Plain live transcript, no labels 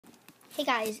Hey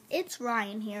guys, it's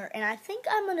Ryan here, and I think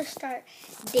I'm going to start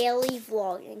daily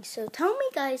vlogging. So tell me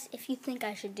guys if you think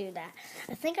I should do that.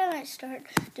 I think I might start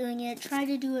doing it, try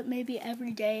to do it maybe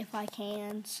every day if I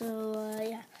can. So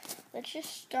yeah, let's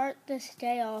just start this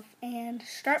day off and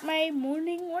start my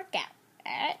morning workout.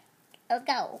 Alright, let's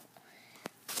go.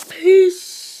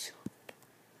 Peace.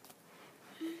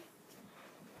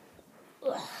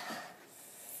 Ugh.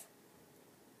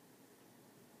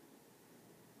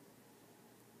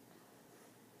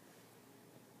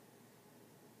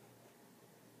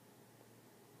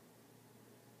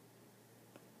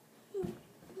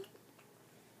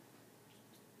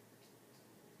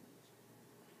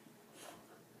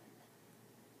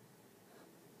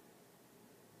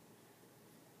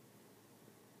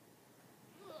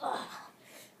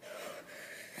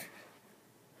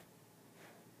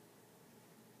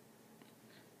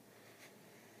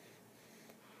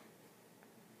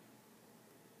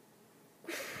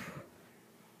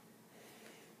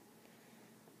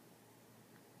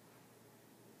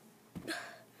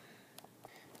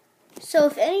 So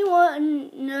if any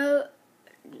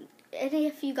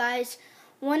of you guys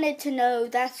wanted to know,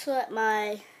 that's what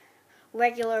my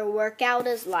regular workout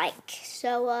is like.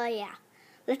 So yeah,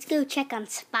 let's go check on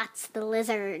Spots the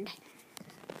lizard.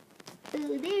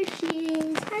 Oh, there she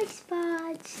is. Hi,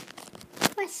 Spots.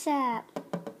 What's up?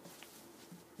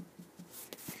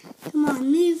 Come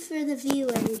on, move for the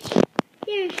viewers.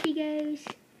 There she goes.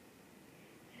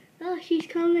 Oh, she's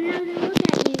coming out and look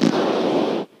at you.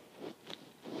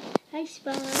 Hi,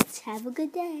 Spots. Have a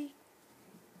good day.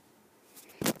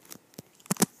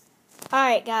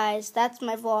 Alright, guys, that's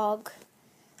my vlog.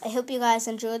 I hope you guys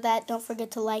enjoyed that. Don't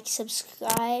forget to like,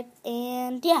 subscribe,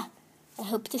 and yeah, I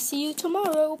hope to see you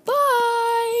tomorrow.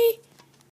 Bye!